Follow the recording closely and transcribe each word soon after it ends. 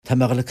tá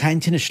me le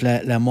caiintinis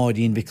le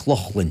máín bhí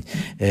clochlainn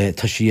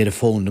tá sí ar a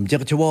fónm.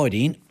 Deag te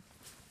bháín?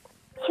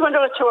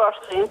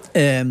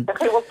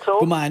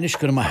 Go máis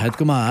gur maithe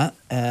go má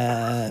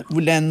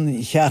bhfuil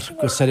len chear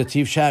go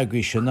setíh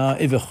seagaí sin ná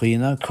i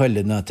bhechuoine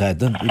chuile ná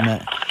taidan í me.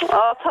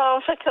 Tá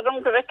sé chum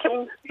go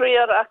bhicim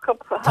riar a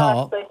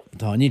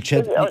Tá ní sé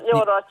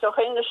Jóráteach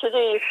chéine sé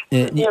ríis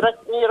ní a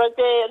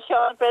déir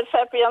seán ber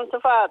febianta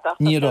fada.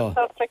 Nírá.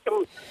 Tá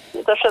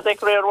sé ag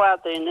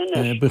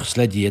réorhádaine. Buchs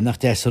le díon nach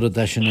déar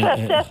de sin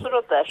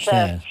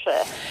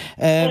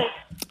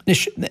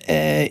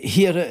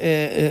hir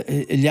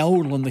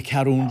leabharlann na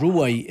cearún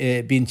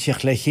ruaid bín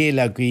teach le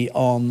chéile í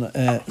an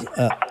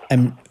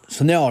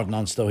san nearn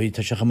anstóí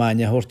tá se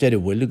chamáine thuirteir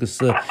bhfuil agus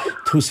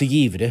túsa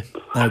dhíomhre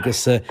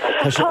agus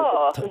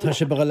tá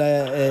sé bag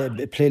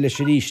le pléile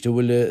sé ríiste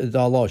bhfuil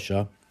dá lá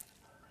seo.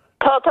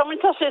 Tá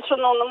minn tá sé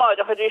nó na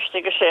máide chu ríiste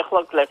go séch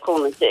le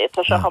cúna dé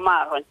tá se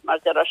chamáhaint mar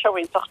de a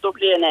sehaintach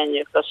blian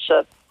aine agus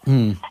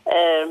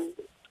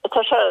Tá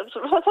se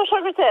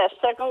go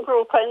test ag an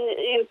grúpa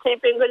intí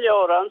bin go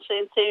leoran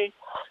intí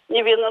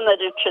ní bhíon an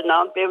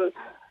eritina bím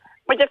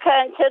muidir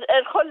caiintir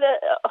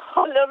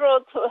cholle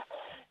rud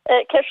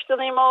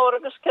ceistení mór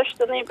agus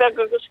ceistení beg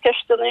agus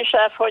ceistení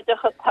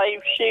séfáideach a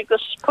taimhsí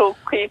agus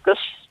spócaí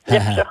agus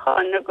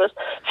lecháin agus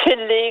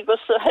fillí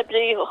agus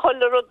hebrí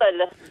cholle rud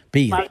eile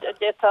mar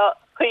dé tá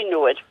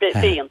chuinúid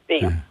bíon.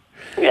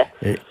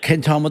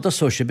 Cén támad a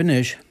sóise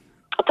binis?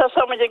 Tá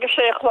samid go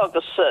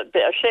séchhlagus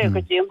sé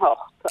go díon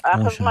hocht.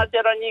 Achas mar de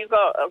an ní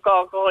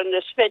gáin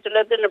is féidir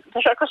le duine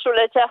tá se cosú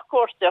le teach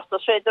cóirteach a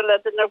féidir le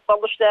duine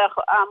ballisteach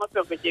ama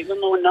begadí go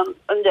nún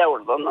an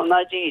deirlan an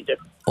nadíidir.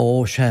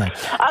 Ó sé.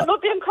 A nó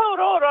bíon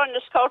córán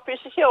is cápí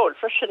sa cheol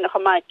for sinna go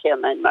mai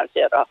céannain mar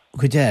déra.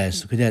 Go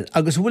déas.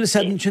 Agus bhfuil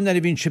san sin ar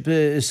bhín sib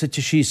sa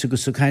sí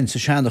agus sa caiin sa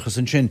seanachas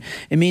an sin.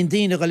 I míon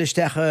daine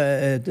gáilistecha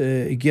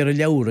ggéar a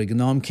leabhra go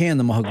nám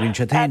céanna a grinn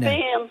se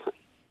taine.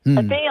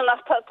 Bíon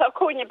tá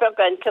cúni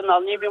begain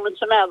canál ní bhí mu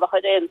sa meach a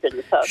réin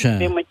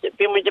bí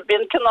mu de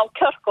bíon canál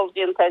ceircóil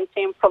díon tain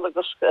timppla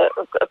agus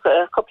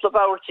coppla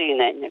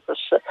bhhairtíine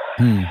agus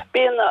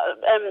bíon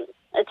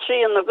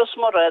tríon agus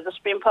morra agus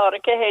bíon pára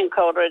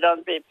héincáid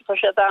an bí tá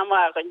sé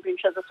dámhagan bín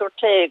sé a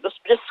túirté agus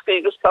briscaí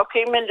agus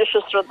cáí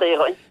milliise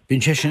rodéáin. Bín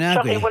sé sin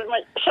agaí? Bhfuil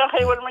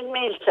mu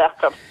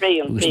mílteach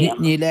bíon.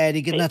 Ní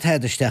léirigh na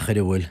teidirsteachar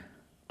a bhfuil.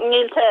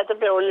 Níl tead a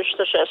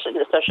beúniste sé sin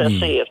sé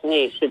sír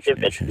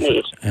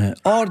níos.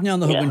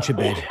 Áneanna thugann si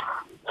béir?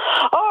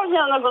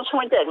 Áneanna gon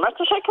smuidéir, mar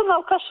tá sé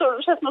canál casú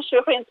sé na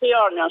suúchaintí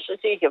ánean sa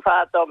tíige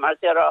fádó mar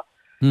dearrá.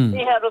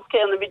 Ní herúd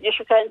céanna bhí dí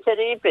se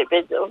caiinteí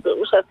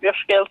ús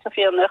bheorscéalta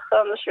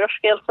fionnechan is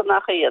bheorscéalta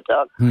nach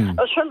iadán.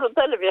 A sinú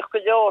deilehíoh go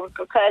leor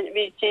go caiin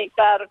bhítí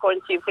gar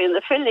gointí faoin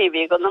na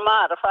fillíhí go na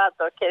mar a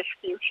fádó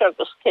céiscríb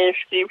segus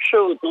céiscríb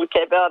siúd nó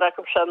cé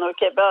bearachab se nó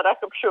cé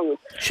bearachab siúd.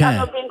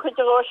 An bín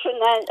chuide bh sin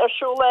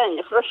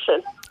arsúlaine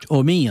frisin. Ó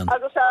mííon?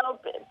 Agus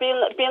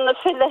bín na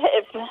fille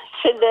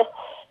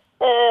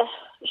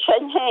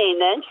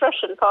sinhéine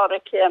frisin pára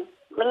céim.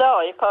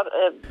 Melai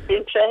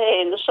bín sé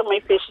héin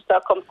sumí písatá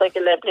comta go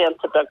le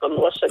blianta be an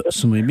was.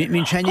 Sumí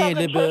mín seile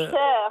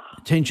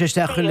te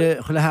teisteach chu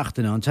le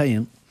heachtainna an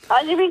taon?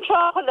 Ní bhín se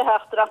le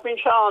heachtarach bín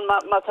seán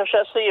má tá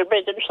sé sír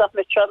beidir sa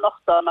mit se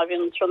nachta a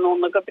bhín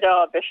tróna go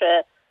bra be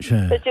sé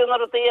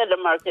dúnar a déile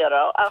mar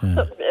dearrá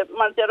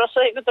mar dearrá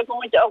sé go a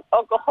gomuid a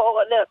go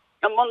háile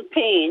a man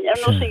pein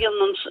nó sé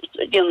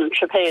ginn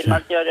sepéin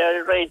mar dear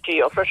ar rédí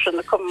ó frisin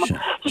cum.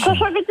 Tá se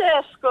go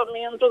déas go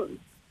míon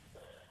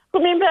go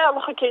mín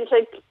bealacha cinn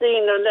sé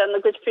dínar lena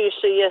go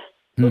físaí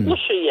na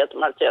siad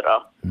mar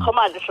dearrá.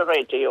 Chamáidir se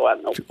réidir an.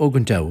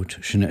 Ógan dát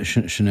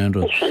sin an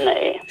rud.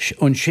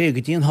 An sé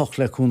go dtíon hoch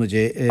le cúna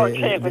dé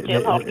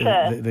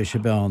bheith sé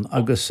beán.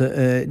 Agus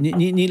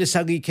níle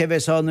sagaí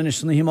cehhesána is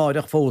sanna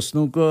himáideach fós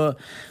nó go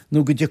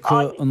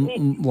deú an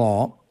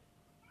lá.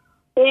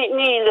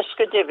 Nílas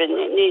go dibin,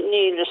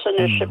 nílas san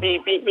se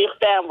bích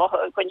ben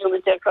chuúna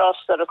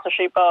deagrásta a tá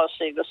sé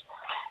básaí agus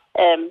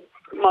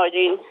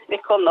Maidín vi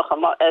connach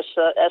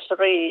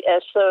rí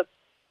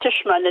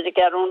tuismein a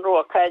garún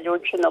ro caiún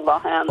sin le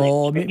hen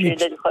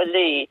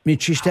cholí. Mí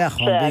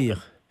tíisteach an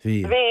bíoch.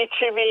 Ví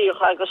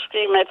agus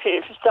scrí me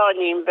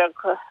fiáín be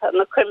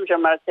na cuimre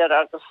mar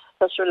agus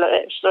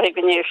sto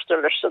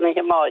gnéirstelle sanna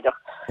himáideach.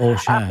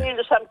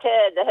 Níle sam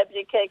céad a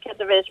hebrí cé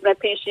a bhééis me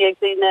PC ag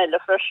dtíile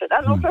frisin.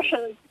 An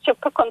frisin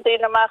tupa chun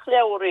dtíine amach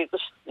leúí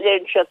agus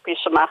léon siad pí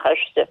amach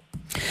eiste.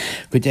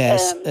 Go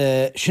déas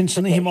sin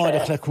sanna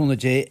himáideach le cúna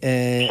dé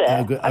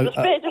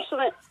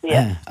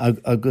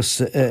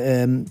agus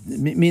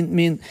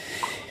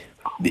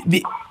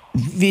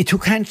Bhí tú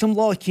caiintlam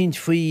lácinint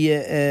faoi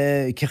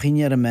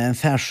cechéar me an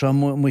fersa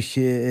mu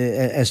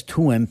as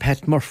túim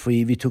Pat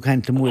Murphy hí tú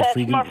caiintla múir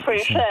faoi Murphy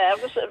sé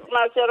agus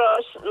mar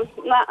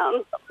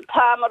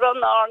támar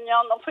an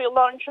ánean a faoi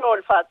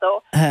láseáil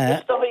fadó.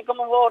 Sto hí go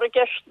bhór a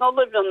gist nó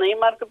lihannaí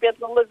mar go bead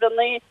na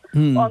lihannaí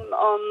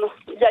an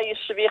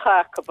léis a bhí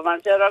chacha mar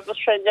de agus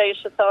sé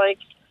léis atá ag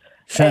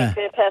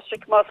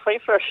Patrick Murphy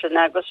freisin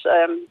agus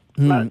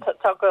mar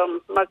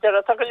de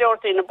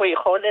leortí na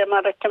bucho le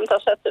mar kim ní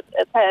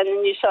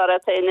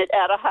ní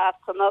a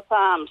hatan a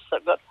amsa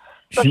go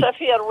sé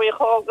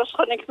fiarhuicho agus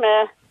chonig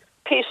me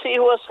PC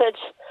said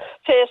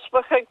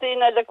Facebook ag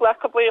dtíine le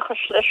ghlacha buocha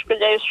leis go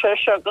lééis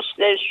se agus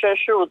lééis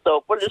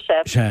seúdó bula sé.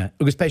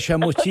 Agus bei sé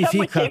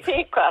mótífica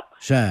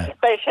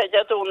Bei sé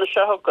deúna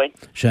se thugain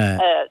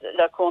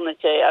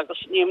leúnaé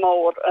agus ní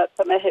mór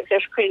mé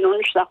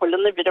leiscuúnis nach chuil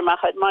na viidir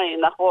maiid mai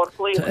nach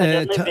hórlí.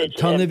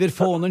 Tána bhir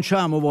fónan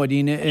seam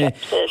bhhaidíine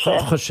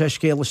chu sé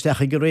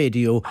scéalasteach go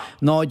réo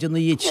náidir na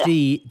iad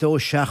trí dó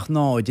seach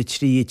náid i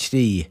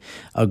trí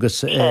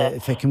agus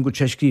fecinn go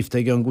sé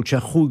scrífta an go se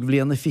chuúg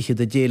blianana fiche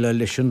a déile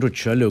leis an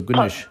rutse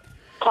leganis.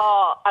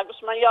 Tá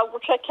agus mar jaú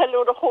sé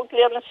ceú a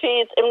chuúblianna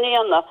féad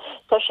imníana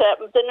Tá sé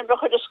duine be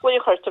chuid a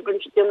scuochart a gunn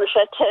duna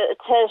sé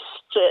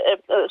test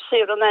sé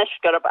an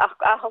eisgar a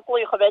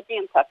glúcha bheith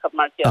dínta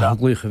mar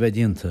glúcha bheith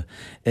dínta.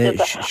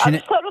 Tá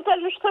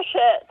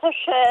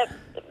sé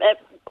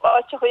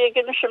áte chu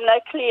ginne sem le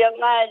clí an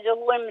náile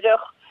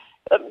limrech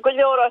go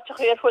leoráte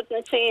chu ar fut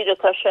na tíre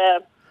tá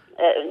sé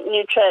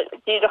ní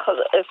díirecha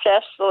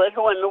festal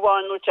thuin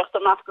bháinú teachta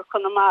mecha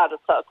chuna mar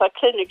tá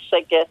clinic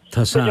sige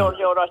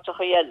leoráte chu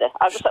eile.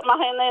 agus má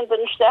héana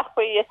den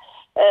steachfuí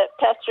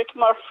Patrick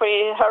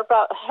Murphy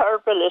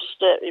herbalist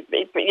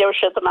jo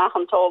sé a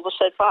mechantóla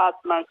sé fad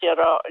mar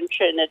dera an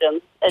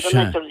triniden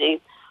an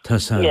Italy.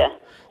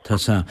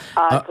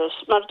 Agus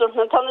mar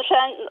dúna tanna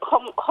sé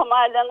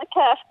chomáile na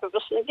ceispa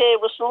agus na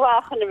géhs na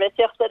wachanna bheith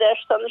teachta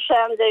réis tanna sé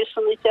dééis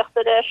san í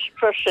teachta réis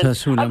frisin.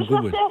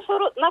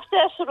 nach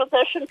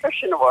déú sin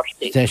frisin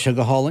bhirtí. Dé se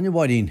go hálan i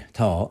bhhaín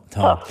tá.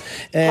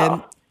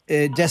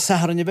 De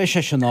saharna bheith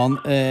se sinán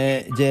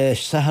de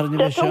saharna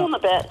bheith se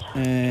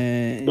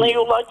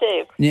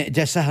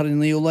de saharna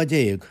na júla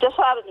déag.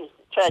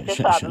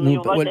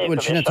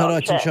 Bhfuil sinna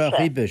taráitin seo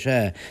chibe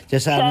sé de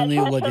saharna na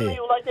júla déag.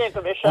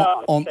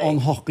 An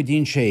hoch go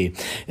dín sé.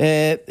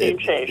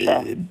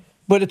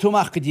 Bud a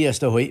túach go días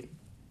do chuí?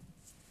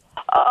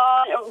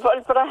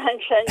 Bhil bra hen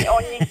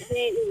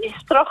ní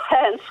stroch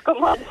hens go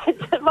mar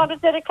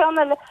de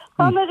canile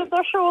a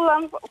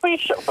dosúlan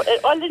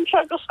allinn se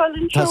agus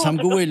allinn. Tá sam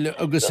gohfuil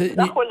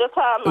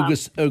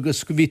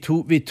agus ví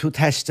tú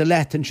testa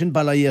letin sin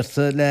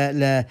bailíirta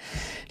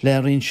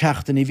le rin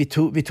seachtaí ví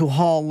tú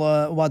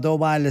hála bhd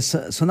óhhaile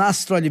san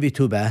Astráile ví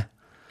tú be?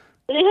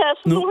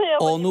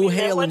 Nó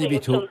hélan ví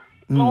tú.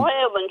 No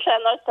hélan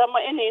sena tá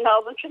iní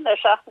hálan sin le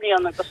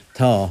seaachríon agus.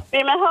 Tá.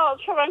 Bhí me há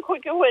se an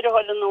chuig gohfuir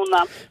háile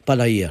núna.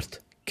 Bailíirt.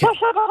 Tá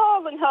se go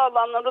hálan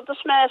hálan a a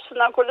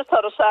smésan a gola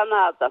tar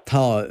sanada.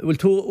 Tá,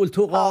 bhfuil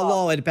tú gá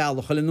láir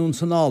bealach le nún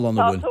san álan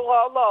bhfuil. Tá tú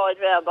gá láir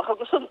bealach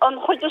agus an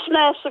chuid a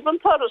smésa gon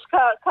tarras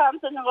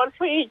cantan a bhil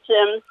fríd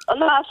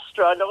an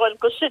Astráil a bhil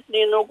go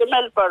Sydney nó go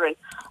Melbourne.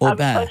 Ó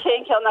be. Agus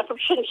chéan ceanna go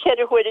sin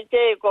chéir chuir a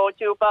dé go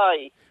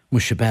Dubai.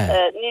 Muise be.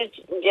 Níl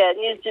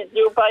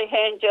Dubai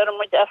hen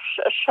mu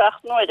seach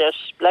noidir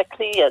le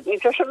cliad, ní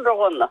sem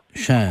rohanna.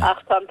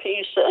 Ach tá pí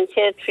an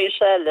chéad fi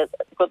eile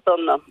go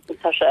donna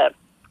tá sé.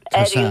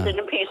 Erin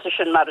an pí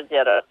sin mar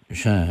deara.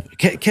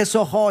 Kes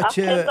a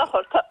háte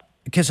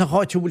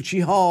bhfuil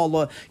sí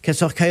hála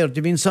kes a céir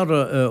de vín sar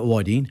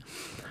bhádín?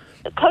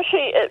 Tá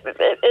sé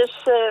is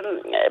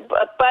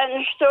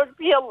beinistúr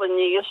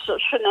bíalaní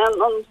sin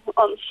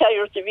an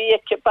cheir de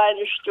bhíice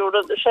beinistúr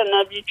a sin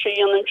a bhí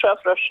tríon an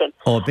trefrasin.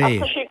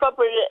 Tá sí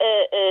gobur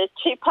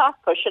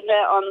típapa sin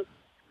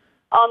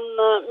an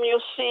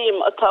museum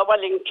atá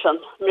Wellington,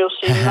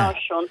 Museum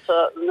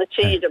náisiúnta na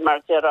tíide mar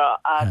deara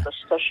agus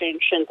tá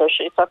sin tá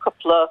sí tá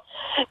coppla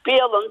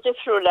bíalan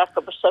difriú le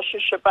agus tá sí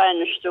se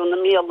beinistú na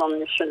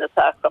míalan sin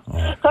atá.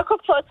 Tá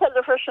coppla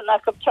television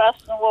ag tras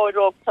na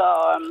bhórób tá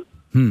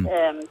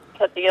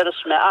díras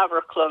me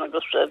aberclon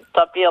agus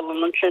tá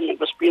bíalan an sin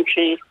agus bíon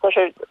sí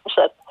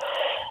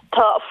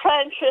tá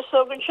Francis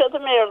ógann siad a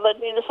méle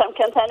ní sam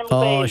ceantainnim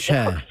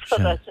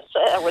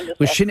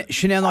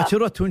sin an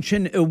náitiúra tún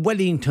sin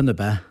Wellington a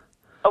be?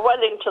 A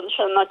Wellington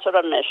sin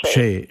náitiúra me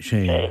sé.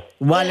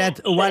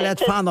 Bhhailad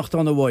fannacht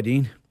an a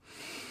bhádín?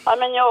 A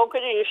men jo go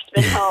ríist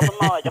vi hála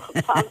máideach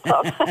an tantá.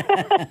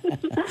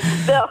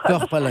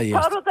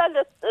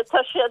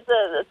 Tá siad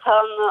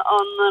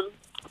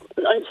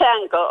an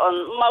teanga an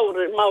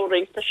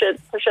Mauring tá sé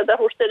a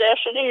thusta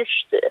éis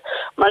ríist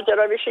mar de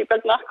a bhí sí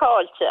beg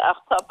nacháilte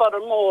ach tá bar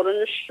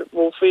mórin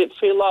bú fi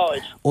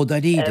láid. Ó da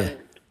ríide?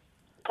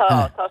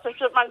 Tá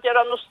man de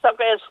an nusta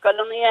gal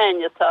an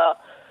éine tá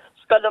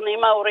gal an í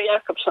Mauri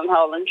Jacobson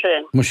hálan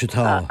sin. Mu se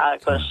tá.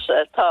 Agus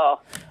tá.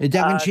 I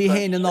dagan sí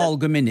héin an á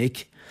go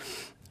minic?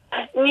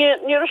 Ní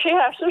sé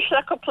hersú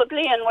le coppla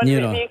blian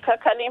bhí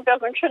chalín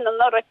begann sin an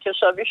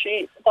noraice a bhí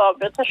sí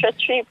bábe tá sé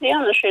trí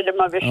blianana síle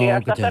má bhí sí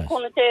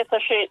chuna dé tá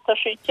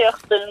sí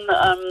teachtain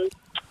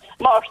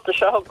Marta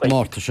se hogann.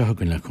 Marta se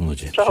hagann le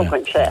cúnaide. Se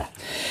hagann sé.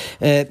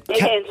 Ní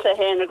hén sa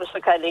héana agus sa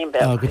cailín be.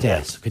 Go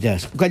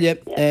déas. Gaile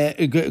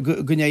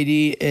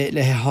gnéirí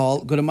le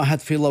hall go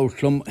maithe fi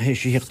lálumm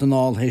hééis sé hecht an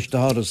áil hééis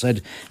dethras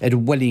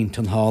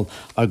Wellington Hall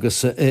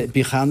agus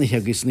bíchanaiche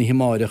agus ní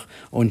himáireach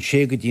ón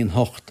sé go dtíon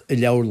hocht i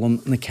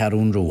leabharlann na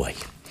cearún roihaid.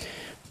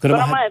 Gur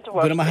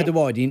maithe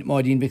bháidín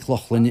máidín bhí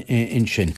clochlann in sin.